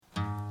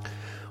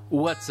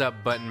What's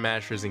up, button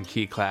mashers and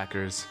key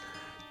clackers?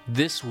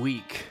 This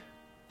week,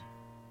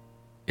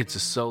 it's a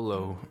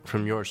solo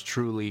from yours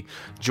truly,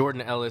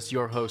 Jordan Ellis,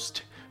 your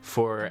host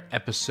for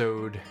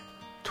episode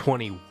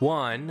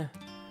 21.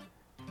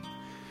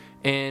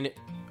 And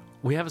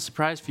we have a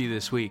surprise for you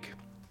this week.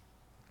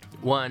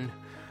 One,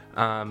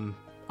 I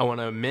want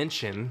to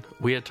mention,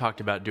 we had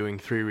talked about doing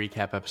 3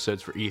 recap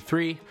episodes for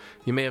E3.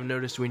 You may have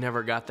noticed we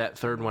never got that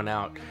third one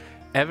out.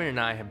 Evan and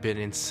I have been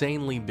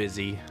insanely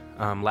busy.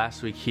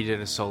 Last week he did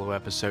a solo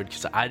episode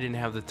because I didn't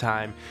have the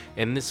time,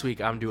 and this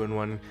week I'm doing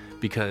one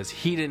because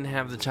he didn't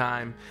have the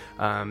time.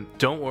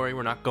 Don't worry,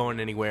 we're not going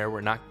anywhere.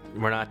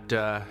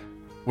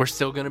 We're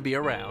still going to be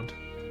around.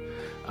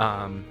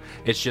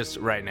 It's just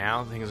right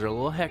now things are a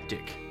little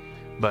hectic,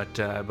 but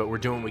we're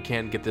doing what we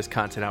can to get this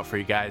content out for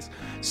you guys.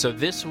 So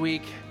this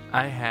week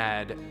I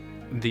had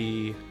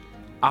the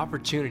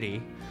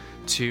opportunity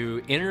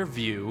to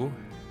interview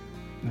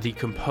the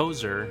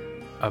composer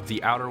of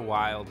the Outer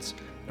Wilds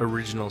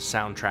original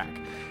soundtrack,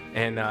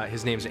 and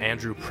his name's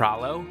Andrew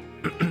Pralo.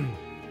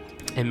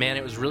 And man,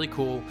 it was really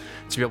cool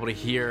to be able to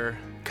hear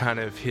kind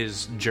of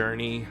his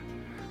journey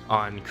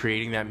on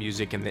creating that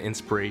music and the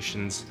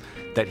inspirations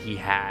that he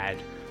had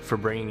for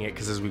bringing it,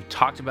 because as we've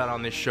talked about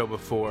on this show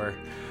before,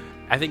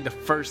 I think the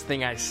first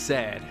thing I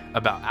said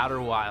about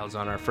Outer Wilds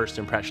on our First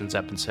Impressions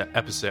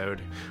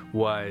episode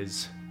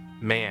was,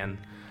 man,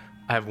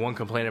 I have one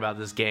complaint about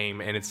this game,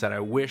 and it's that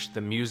I wish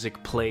the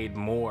music played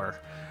more.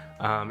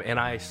 And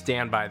I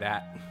stand by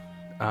that.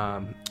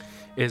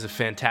 It is a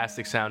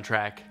fantastic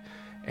soundtrack,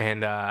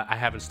 and I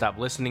haven't stopped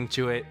listening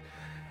to it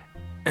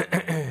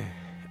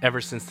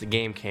ever since the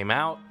game came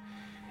out.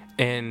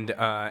 And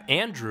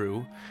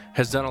Andrew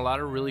has done a lot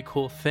of really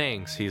cool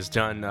things. He's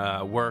done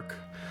work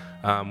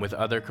with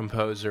other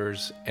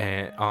composers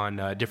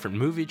on different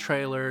movie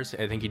trailers.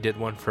 I think he did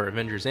one for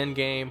Avengers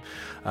Endgame.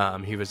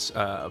 He was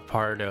a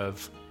part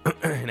of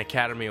an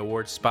Academy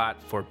Award spot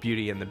for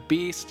Beauty and the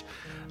Beast.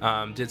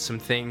 Did some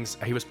things.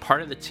 He was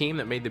part of the team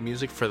that made the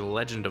music for The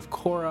Legend of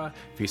Korra,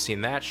 if you've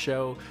seen that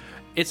show.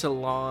 It's a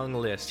long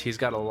list. He's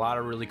got a lot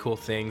of really cool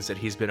things that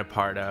he's been a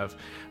part of.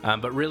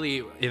 But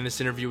really, in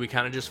this interview, we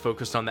kind of just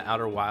focused on the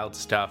Outer Wilds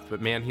stuff.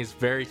 But man, he's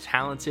very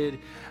talented.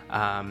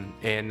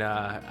 And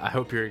I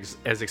hope you're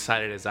as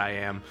excited as I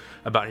am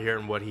about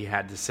hearing what he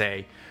had to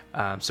say.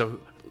 So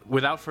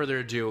without further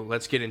ado,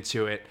 let's get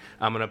into it.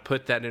 I'm going to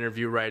put that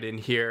interview right in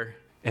here,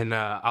 and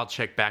I'll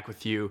check back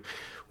with you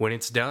when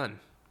it's done.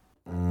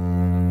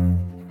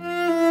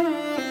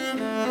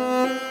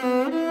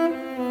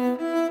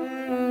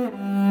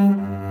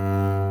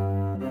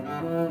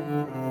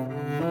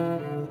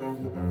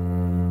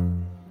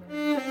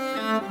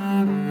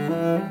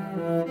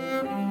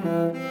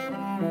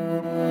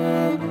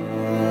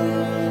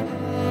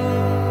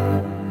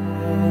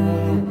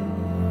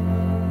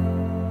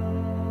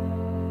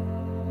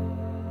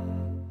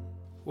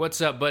 What's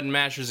up, button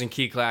mashers and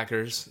key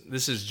clackers?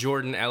 This is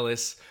Jordan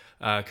Ellis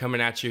coming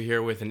at you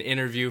here with an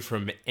interview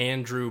from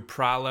Andrew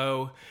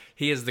Pralo.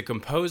 He is the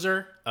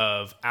composer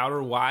of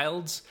Outer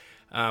Wilds,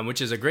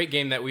 which is a great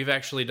game that we've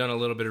actually done a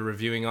little bit of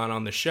reviewing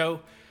on the show.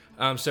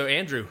 So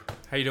Andrew,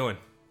 how you doing?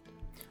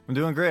 I'm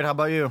doing great. How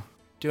about you?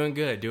 Doing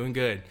good.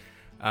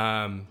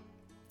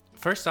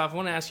 First off, I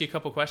want to ask you a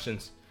couple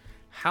questions.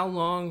 How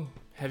long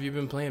have you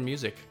been playing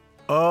music?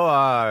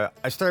 I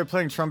started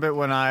playing trumpet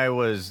when I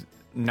was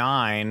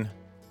 9.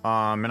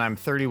 And I'm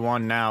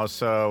 31 now,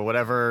 so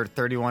whatever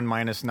 31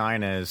 minus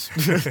 9 is,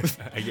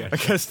 I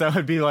guess that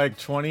would be like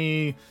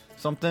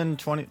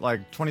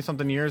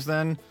 20-something years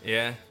then.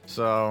 Yeah.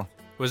 So.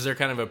 Was there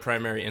kind of a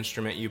primary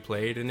instrument you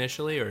played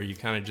initially, or you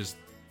kind of just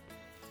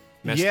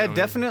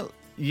definitely.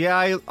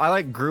 Yeah,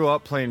 I grew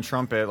up playing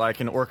trumpet,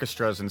 like in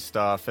orchestras and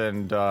stuff,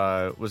 and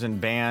was in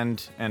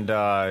band, and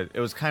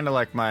it was kind of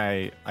like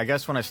I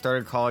guess when I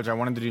started college, I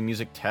wanted to do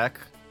music tech,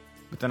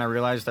 but then I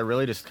realized I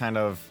really just kind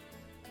of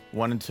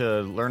wanted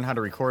to learn how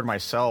to record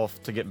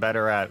myself to get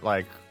better at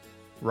like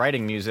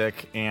writing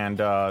music, and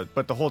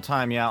but the whole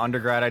time,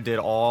 undergrad I did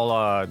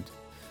all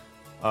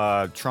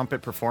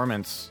trumpet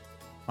performance,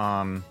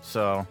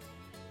 so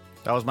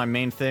that was my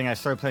main thing. I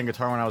started playing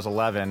guitar when I was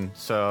 11,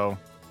 so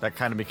that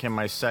kind of became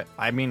my set.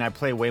 I mean, I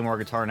play way more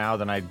guitar now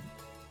than I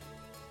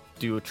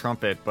do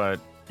trumpet,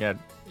 but yeah.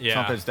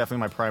 Trumpet is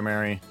definitely my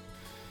primary.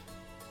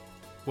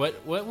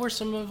 What were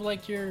some of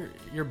like your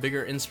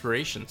bigger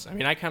inspirations? I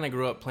mean, I kind of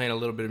grew up playing a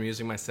little bit of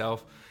music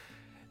myself.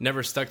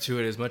 Never stuck to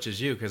it as much as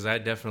you, because I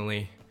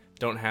definitely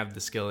don't have the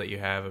skill that you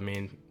have. I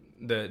mean,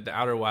 the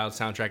Outer Wilds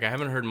soundtrack, I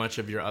haven't heard much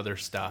of your other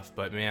stuff,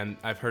 but man,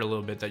 I've heard a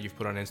little bit that you've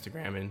put on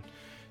Instagram, and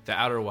the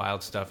Outer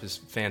Wilds stuff is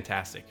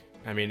fantastic.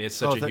 I mean, it's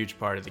such a huge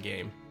part of the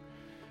game.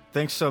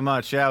 Thanks so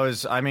much. Yeah, it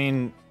was,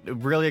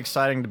 really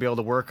exciting to be able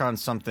to work on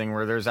something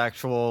where there's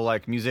actual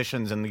like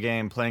musicians in the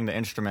game playing the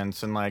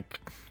instruments, and like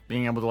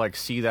being able to like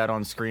see that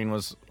on screen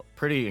was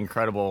pretty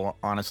incredible,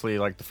 honestly,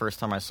 like the first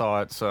time I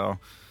saw it. So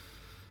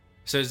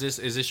is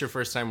this your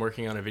first time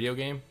working on a video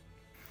game?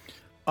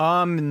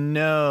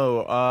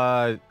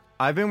 No.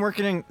 I've been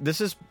working.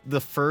 This is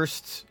the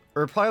first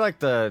or probably like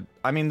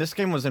this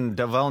game was in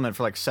development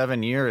for like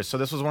 7 years, so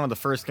this was one of the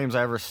first games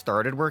I ever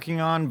started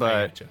working on,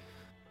 but Gotcha.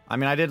 I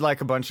mean, I did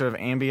like a bunch of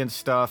ambient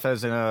stuff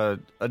as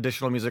an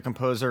additional music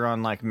composer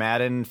on like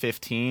Madden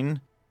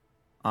 15.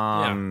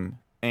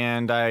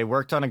 And I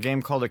worked on a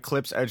game called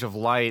Eclipse Edge of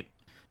Light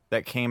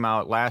that came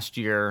out last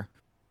year,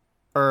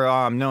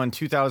 or no, in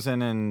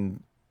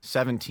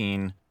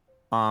 2017,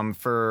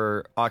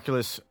 for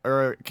Oculus,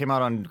 or it came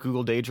out on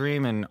Google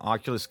Daydream and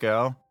Oculus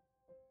Go.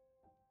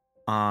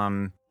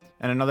 And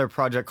another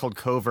project called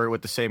Covert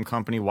with the same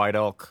company, White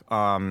Elk,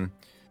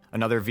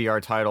 another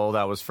VR title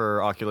that was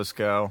for Oculus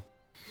Go.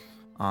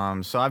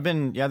 So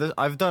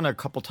I've done a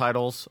couple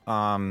titles.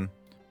 So.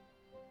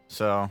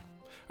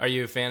 Are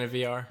you a fan of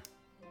VR?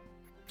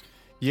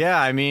 Yeah,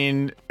 I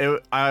mean,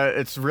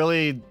 it's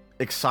really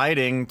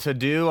exciting to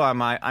do.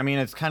 I mean,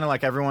 it's kind of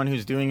like everyone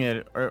who's doing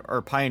it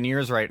are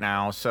pioneers right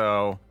now.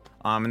 So,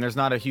 and there's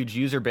not a huge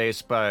user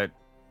base, but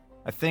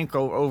I think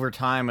over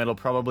time it'll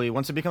probably,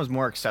 once it becomes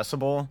more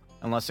accessible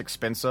and less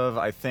expensive,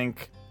 I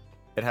think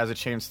it has a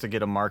chance to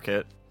get a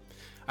market.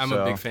 I'm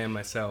a big fan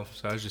myself,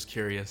 so I was just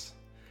curious.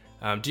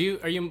 Are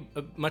you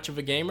much of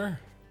a gamer?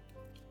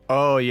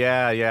 Oh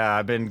yeah.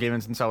 I've been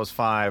gaming since I was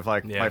 5.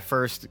 My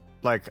first,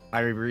 I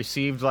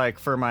received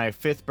for my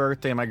 5th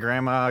birthday, my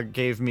grandma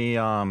gave me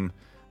one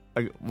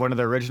of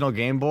the original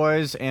Game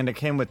Boys, and it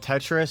came with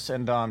Tetris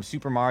and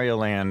Super Mario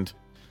Land.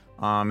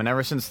 And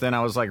ever since then,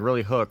 I was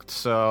really hooked.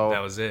 So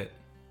that was it.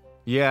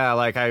 Yeah,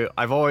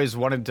 I've always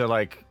wanted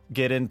to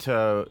get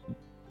into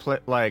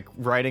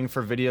writing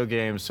for video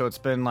games. So it's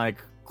been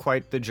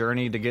quite the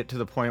journey to get to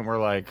the point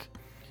where I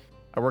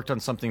worked on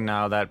something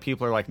now that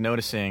people are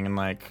noticing,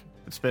 and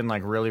it's been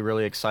really,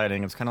 really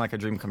exciting. It's kind of like a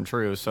dream come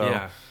true.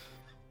 So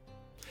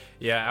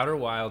yeah, Outer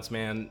Wilds,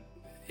 man.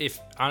 If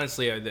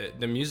honestly,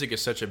 the music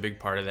is such a big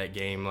part of that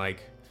game.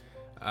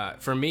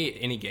 For me,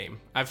 any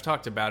game. I've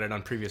talked about it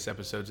on previous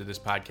episodes of this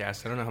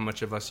podcast. I don't know how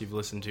much of us you've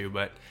listened to,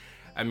 but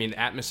I mean,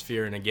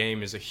 atmosphere in a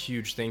game is a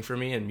huge thing for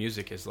me, and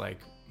music is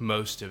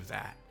most of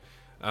that.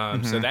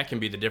 So that can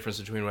be the difference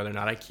between whether or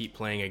not I keep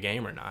playing a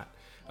game or not.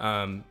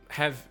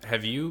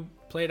 Have you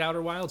played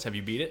Outer Wilds? Have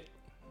you beat it?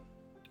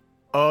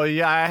 Oh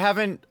yeah,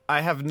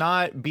 I have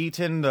not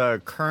beaten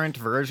the current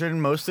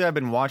version. Mostly I've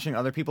been watching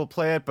other people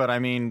play it, but I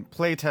mean,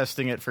 play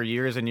testing it for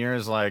years and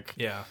years.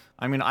 Yeah.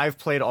 I mean, I've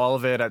played all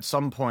of it at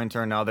some point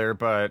or another,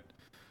 but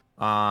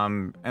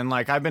and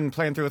I've been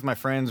playing through with my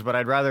friends, but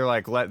I'd rather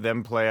let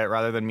them play it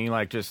rather than me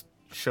just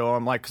show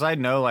them, because I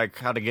know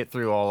how to get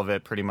through all of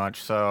it pretty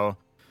much. So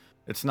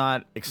it's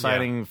not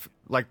exciting.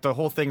 Yeah. The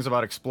whole thing's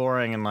about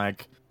exploring, and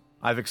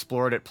I've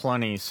explored it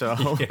plenty.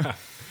 So yeah.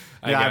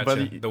 I gotcha.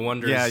 But the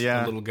wonder is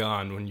a little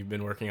gone when you've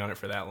been working on it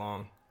for that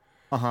long.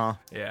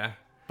 Yeah.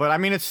 But I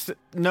mean,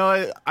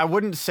 I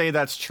wouldn't say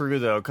that's true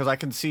though, because I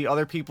can see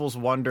other people's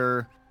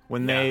wonder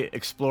when they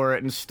explore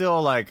it, and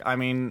still I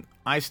mean,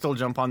 I still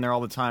jump on there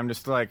all the time.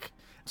 Just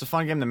it's a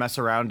fun game to mess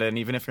around in,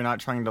 even if you're not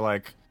trying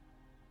to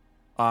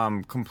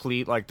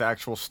complete the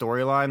actual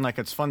storyline.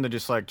 It's fun to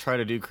just try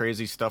to do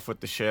crazy stuff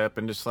with the ship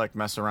and just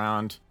mess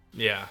around.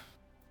 Yeah.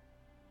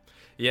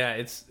 Yeah,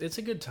 it's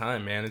a good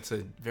time, man. It's a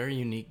very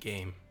unique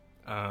game.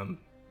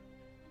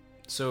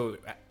 So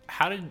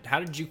how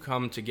did you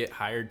come to get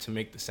hired to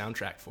make the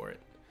soundtrack for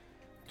it?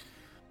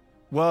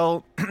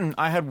 Well,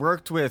 I had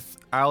worked with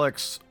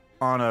Alex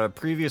on a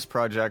previous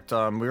project.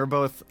 We were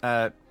both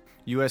at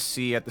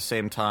USC at the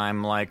same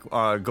time,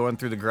 going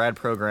through the grad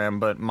program,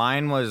 but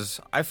mine was,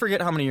 I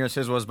forget how many years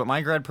his was, but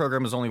my grad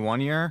program was only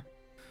 1 year.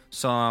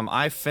 So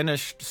I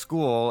finished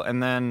school,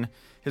 and then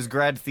his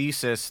grad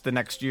thesis the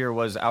next year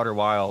was Outer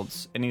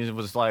Wilds, and he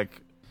was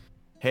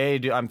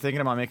hey, I'm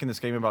thinking about making this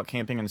game about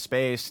camping in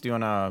space. Do you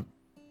want to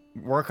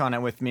work on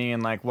it with me?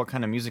 And what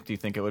kind of music do you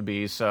think it would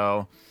be?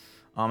 So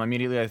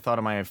immediately I thought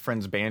of my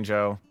friend's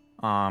banjo.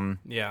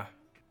 Yeah.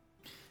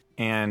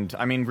 And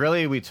I mean,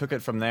 really, we took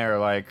it from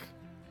there.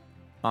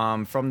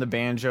 From the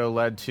banjo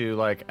led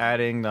to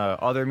adding the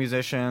other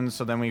musicians.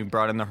 So then we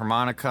brought in the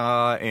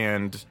harmonica,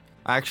 and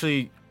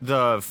actually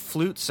the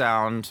flute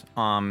sound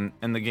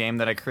in the game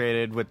that I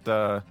created with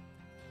the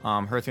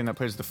her thing that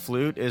plays the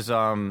flute is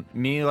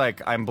me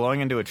I'm blowing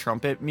into a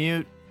trumpet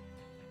mute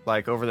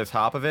over the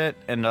top of it,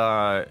 and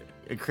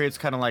it creates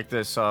kind of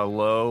this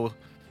low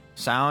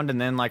sound, and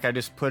then I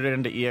just put it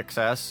into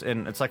EXS,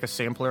 and it's a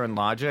sampler in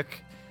Logic,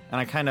 and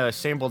I kind of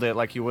sampled it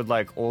like you would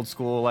old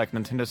school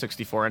Nintendo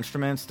 64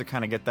 instruments to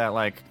kind of get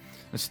that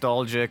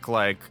nostalgic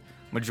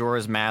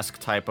Majora's Mask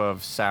type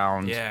of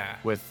sound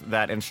with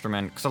that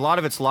instrument, because a lot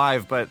of it's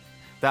live, but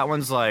that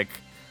one's I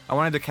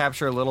wanted to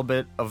capture a little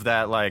bit of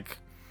that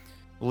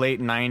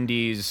late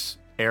 90s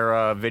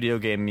era video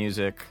game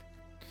music.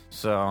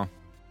 So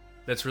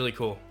that's really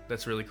cool.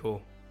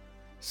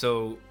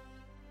 So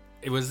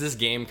was this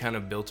game kind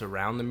of built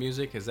around the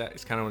music? Is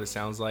kind of what it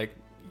sounds like?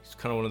 It's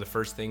kind of one of the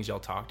first things y'all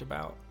talked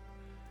about.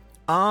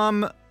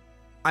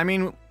 I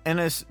mean,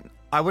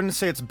 I wouldn't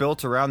say it's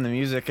built around the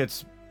music.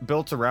 It's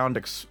built around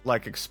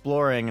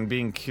exploring and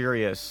being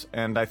curious.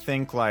 And I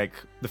think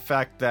the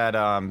fact that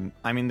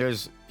I mean,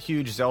 there's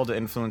huge Zelda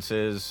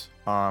influences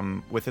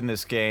within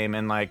this game,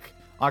 and like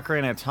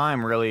Ocarina of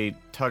Time really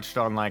touched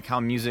on like how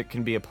music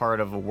can be a part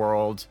of a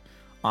world,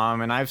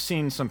 and I've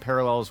seen some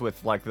parallels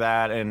with like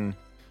that, and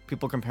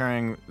people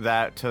comparing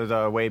that to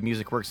the way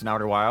music works in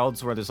Outer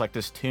Wilds, where there's like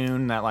this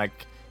tune that like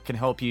can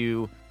help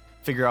you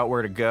figure out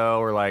where to go,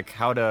 or like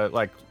how to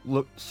like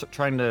look,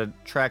 trying to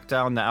track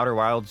down the Outer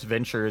Wilds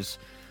ventures,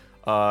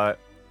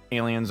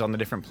 aliens on the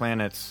different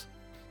planets.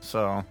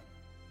 So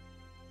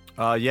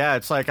yeah,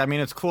 it's like, I mean,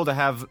 it's cool to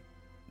have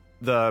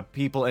the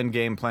people in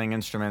game playing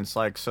instruments,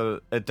 like, so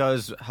it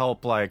does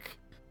help. Like,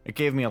 it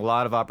gave me a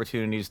lot of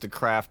opportunities to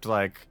craft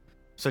like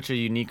such a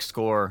unique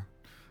score.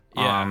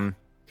 Yeah,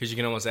 because you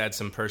can almost add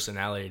some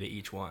personality to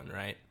each one,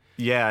 right?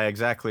 Yeah,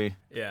 exactly.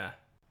 Yeah.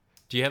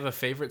 Do you have a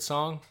favorite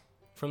song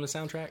from the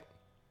soundtrack?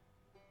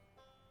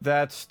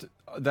 That's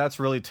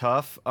really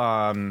tough.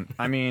 I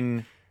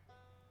mean,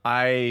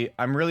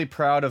 I'm really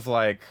proud of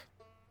like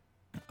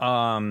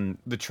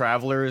the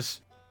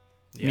Travelers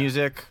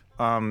music.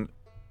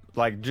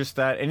 Like just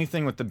that,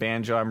 anything with the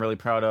banjo I'm really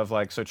proud of.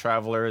 Like, so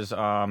Travelers,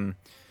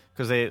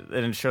 because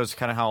it shows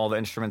kind of how all the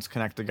instruments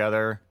connect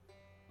together.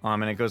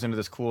 And it goes into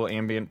this cool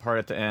ambient part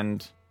at the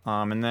end.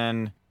 And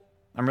then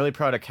I'm really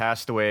proud of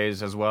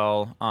Castaways as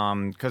well,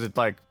 because it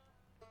like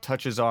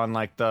touches on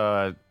like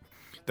the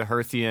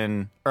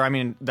Hearthian, or I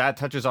mean, that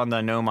touches on the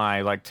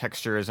Nomai like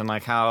textures and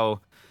like how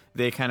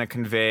they kind of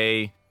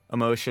convey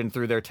emotion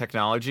through their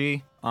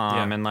technology,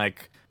 and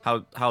like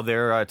how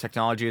their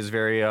technology is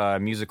very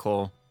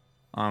musical.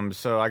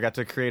 So I got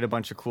to create a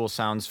bunch of cool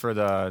sounds for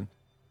the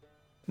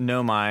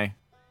Nomai,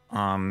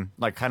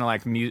 like kind of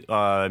like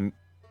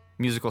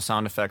musical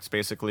sound effects,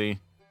 basically.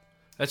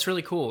 That's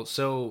really cool.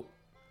 So,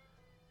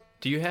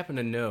 do you happen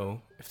to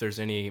know if there's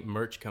any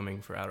merch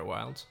coming for Outer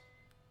Wilds?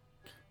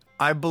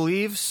 I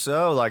believe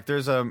so. Like,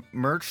 there's a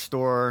merch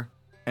store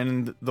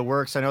in the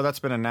works. I know that's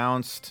been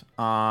announced.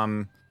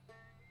 I'm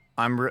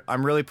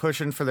really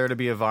pushing for there to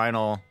be a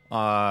vinyl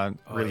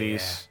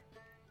release.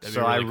 Yeah.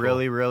 So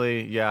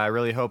really I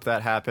really hope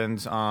that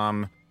happens.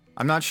 I'm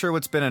not sure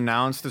what's been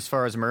announced as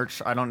far as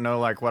merch. I don't know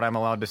like what I'm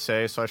allowed to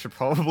say, so I should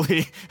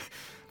probably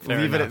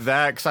leave it at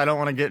that, because I don't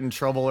want to get in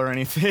trouble or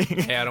anything.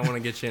 Hey, I don't want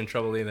to get you in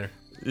trouble either.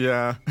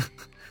 Yeah.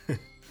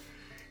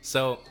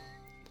 So,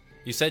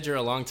 you said you're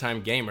a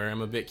longtime gamer.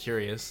 I'm a bit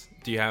curious.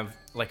 Do you have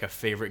like a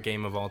favorite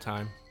game of all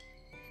time?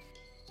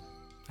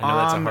 I know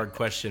that's a hard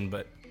question,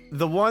 but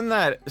the one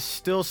that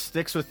still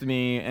sticks with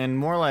me, and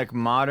more like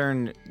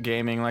modern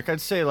gaming, like I'd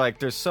say like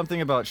there's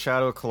something about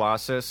Shadow of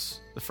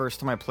Colossus. The first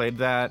time I played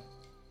that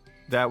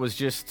was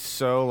just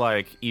so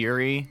like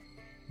eerie.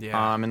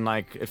 Yeah. And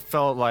like it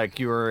felt like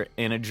you were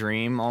in a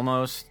dream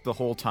almost the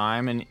whole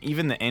time, and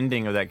even the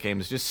ending of that game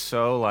is just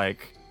so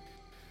like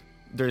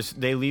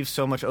they leave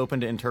so much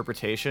open to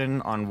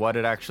interpretation on what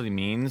it actually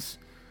means.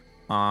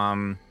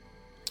 And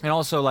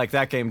also like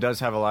that game does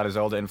have a lot of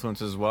Zelda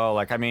influence as well.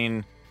 Like, I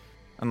mean,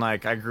 and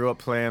like I grew up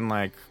playing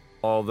like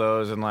all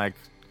those, and like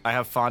I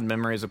have fond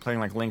memories of playing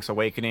like Link's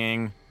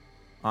Awakening.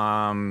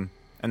 And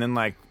then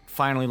like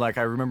finally, like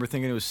I remember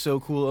thinking it was so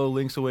cool. Oh,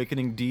 Link's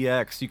Awakening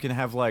DX, you can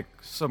have like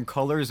some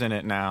colors in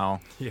it now.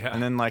 Yeah.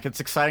 And then like it's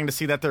exciting to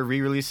see that they're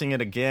re-releasing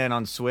it again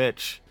on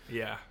Switch.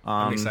 Yeah.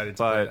 I'm excited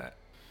to play that.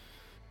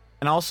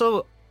 And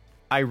also,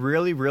 I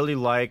really, really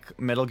like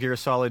Metal Gear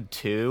Solid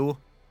 2.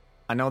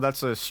 I know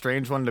that's a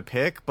strange one to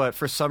pick, but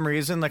for some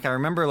reason, like I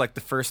remember like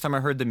the first time I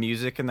heard the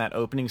music in that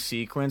opening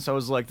sequence, I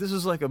was like, this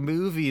is like a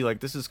movie, like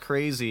this is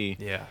crazy.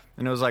 Yeah.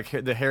 And it was like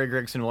the Harry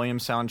Gregson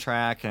Williams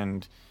soundtrack,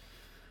 and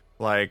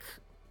like,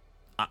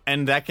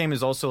 and that game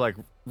is also like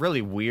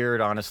really weird,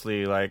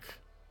 honestly, like,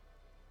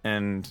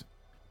 and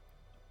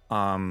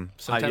sometimes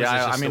it's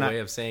just a way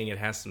of saying it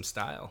has some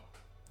style.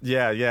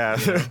 Yeah.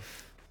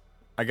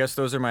 I guess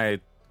those are my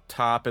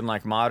top in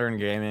like modern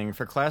gaming.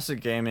 For classic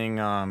gaming,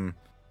 I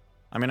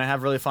mean, I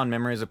have really fond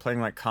memories of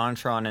playing like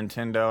Contra on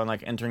Nintendo and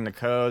like entering the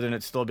code and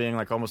it still being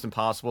like almost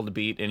impossible to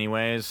beat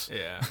anyways.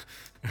 Yeah.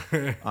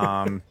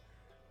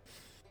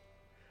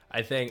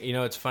 I think, you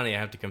know, it's funny, I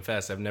have to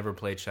confess, I've never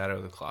played Shadow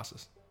of the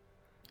Colossus.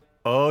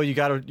 Oh, you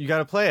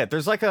gotta play it. There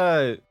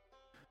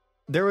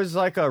was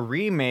like a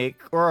remake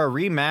or a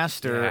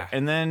remaster,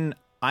 and then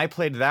I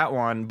played that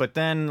one, but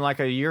then like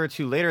a year or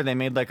two later they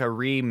made like a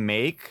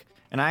remake,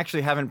 and I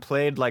actually haven't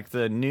played like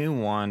the new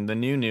one,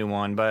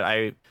 but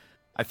I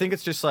think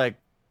it's just like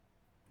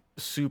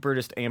super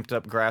just amped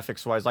up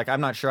graphics wise. Like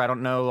I'm not sure, I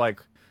don't know,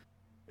 like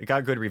it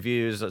got good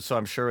reviews, so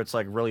I'm sure it's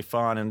like really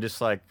fun and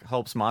just like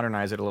helps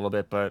modernize it a little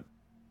bit, but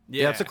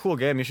yeah, it's a cool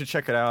game. You should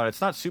check it out.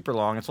 It's not super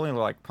long. It's only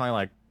like probably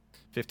like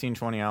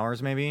 15-20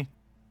 hours maybe.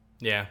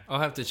 Yeah, I'll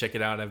have to check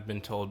it out. I've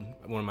been told,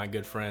 one of my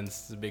good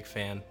friends is a big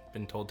fan,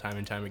 been told time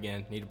and time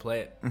again, need to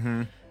play it.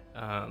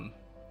 Mm-hmm.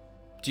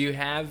 Do you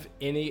have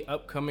any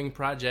upcoming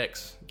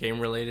projects, game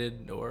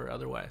related or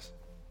otherwise?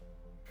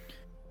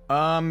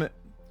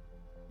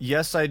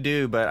 Yes, I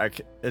do,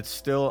 but it's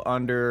still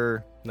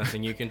under...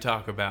 Nothing you can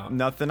talk about.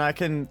 Nothing I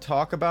can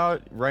talk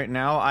about right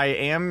now. I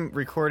am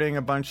working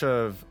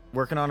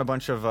on a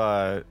bunch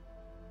of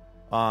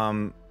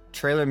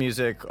trailer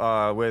music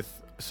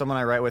with someone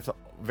I write with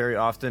very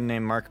often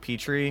named Mark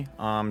Petrie.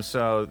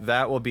 So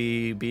that will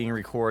be being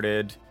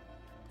recorded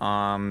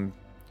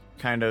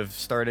kind of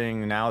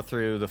starting now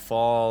through the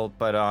fall,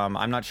 but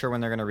I'm not sure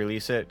when they're going to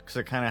release it because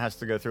it kind of has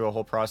to go through a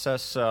whole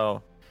process.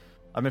 So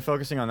I've been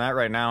focusing on that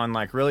right now and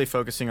like really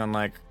focusing on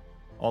like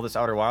all this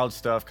Outer Wilds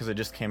stuff because it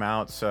just came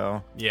out.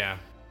 So yeah,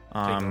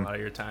 taking a lot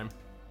of your time.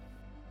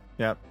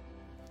 Yep.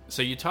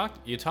 So you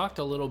talked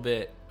a little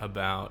bit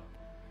about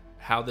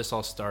how this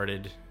all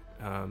started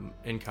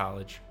in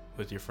college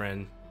with your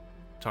friend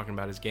talking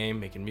about his game,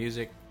 making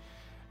music.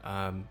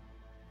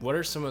 What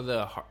are some of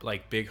the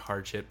like big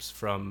hardships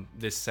from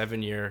this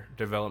 7-year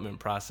development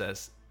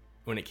process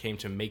when it came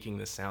to making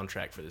the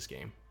soundtrack for this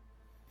game?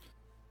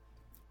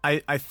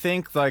 I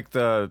think like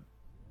the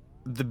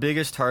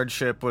biggest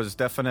hardship was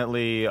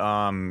definitely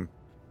when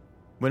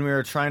we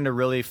were trying to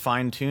really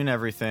fine tune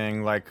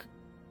everything. Like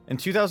in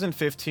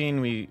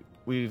 2015,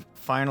 we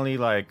finally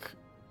like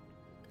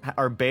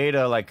our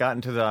beta like got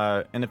into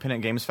the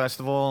Independent Games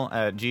Festival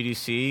at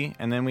GDC,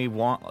 and then we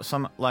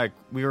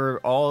were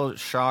all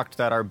shocked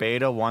that our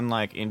beta won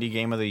like Indie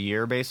Game of the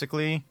Year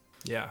basically.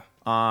 Yeah.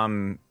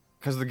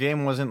 Because the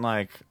game wasn't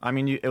like, I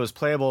mean, it was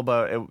playable,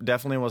 but it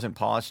definitely wasn't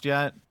polished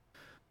yet.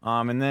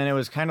 And then it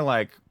was kind of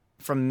like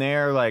from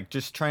there, like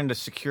just trying to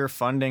secure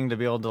funding to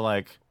be able to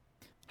like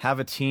have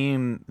a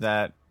team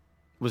that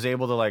was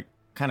able to like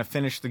kind of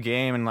finish the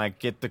game and like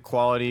get the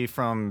quality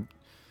from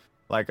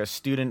like a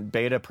student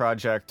beta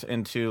project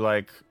into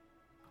like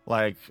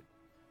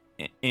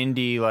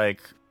indie,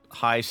 like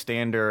high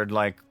standard,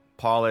 like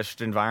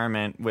polished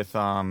environment with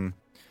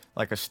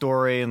like a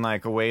story and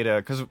like a way to,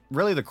 because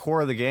really the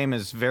core of the game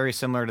is very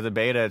similar to the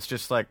beta. It's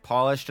just like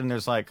polished and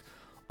there's like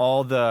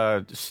all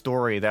the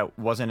story that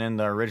wasn't in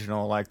the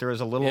original. Like there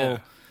was a little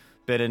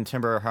bit in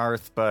Timber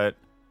Hearth, but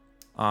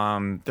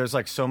there's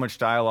like so much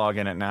dialogue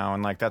in it now,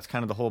 and like that's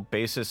kind of the whole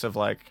basis of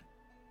like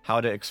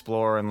how to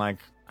explore and like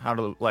how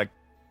to like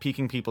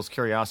piquing people's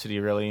curiosity,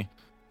 really.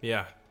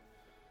 Yeah.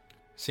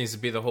 Seems to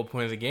be the whole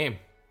point of the game.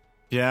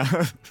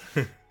 Yeah.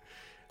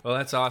 Well,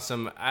 that's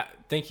awesome.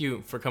 Thank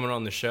you for coming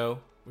on the show.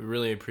 We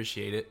really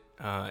appreciate it,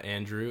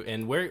 Andrew.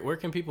 And where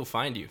can people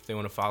find you if they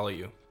want to follow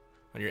you?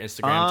 On your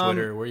Instagram,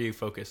 Twitter, where are you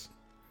focused?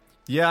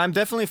 Yeah, I'm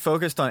definitely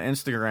focused on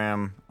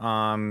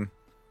Instagram.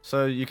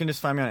 So you can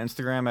just find me on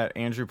Instagram at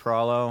Andrew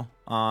Prallo.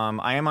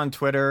 I am on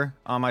Twitter.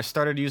 I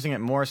started using it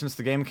more since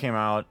the game came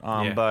out.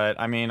 But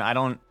I mean,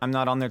 I'm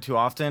not on there too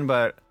often,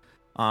 but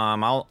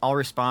I'll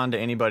respond to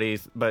anybody.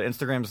 But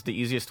Instagram's the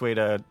easiest way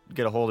to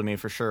get a hold of me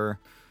for sure.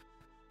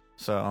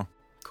 So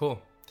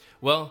cool.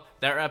 Well,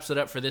 that wraps it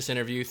up for this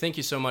interview. Thank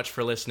you so much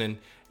for listening,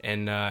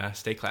 and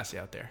stay classy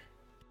out there.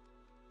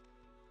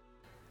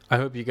 I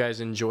hope you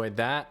guys enjoyed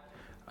that.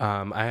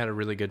 I had a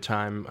really good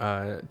time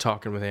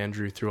talking with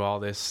Andrew through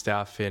all this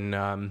stuff,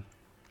 and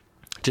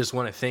just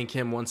want to thank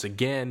him once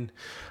again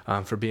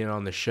for being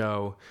on the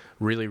show.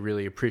 Really,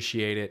 really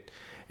appreciate it,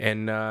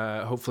 and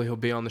hopefully he'll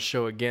be on the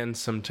show again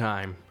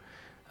sometime.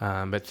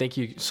 But thank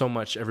you so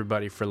much,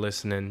 everybody, for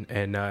listening,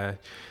 and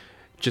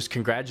just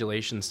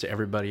congratulations to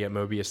everybody at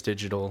Mobius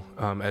Digital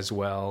as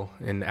well,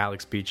 and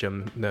Alex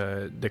Beecham,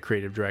 the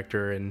creative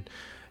director,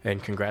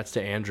 and congrats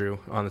to Andrew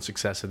on the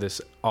success of this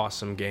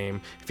awesome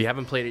game. If you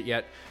haven't played it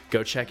yet,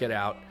 go check it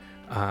out.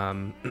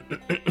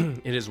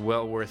 It is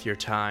well worth your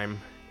time.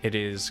 It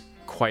is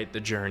quite the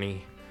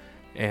journey.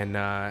 And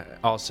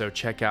also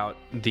check out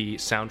the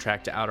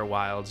soundtrack to Outer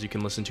Wilds. You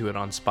can listen to it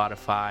on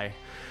Spotify,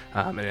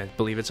 and I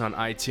believe it's on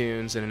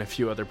iTunes and in a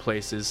few other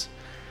places.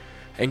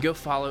 And go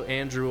follow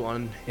Andrew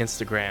on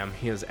Instagram.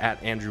 He is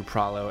at Andrew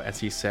Prallo, as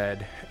he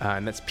said,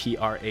 and that's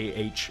Prahlow.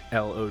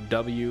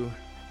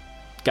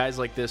 Guys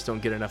like this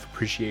don't get enough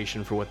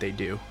appreciation for what they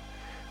do.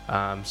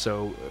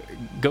 So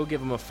go give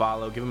them a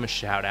follow, give them a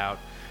shout out,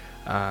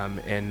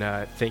 and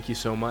thank you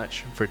so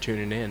much for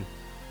tuning in.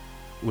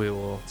 We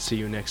will see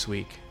you next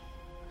week.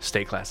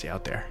 Stay classy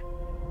out there.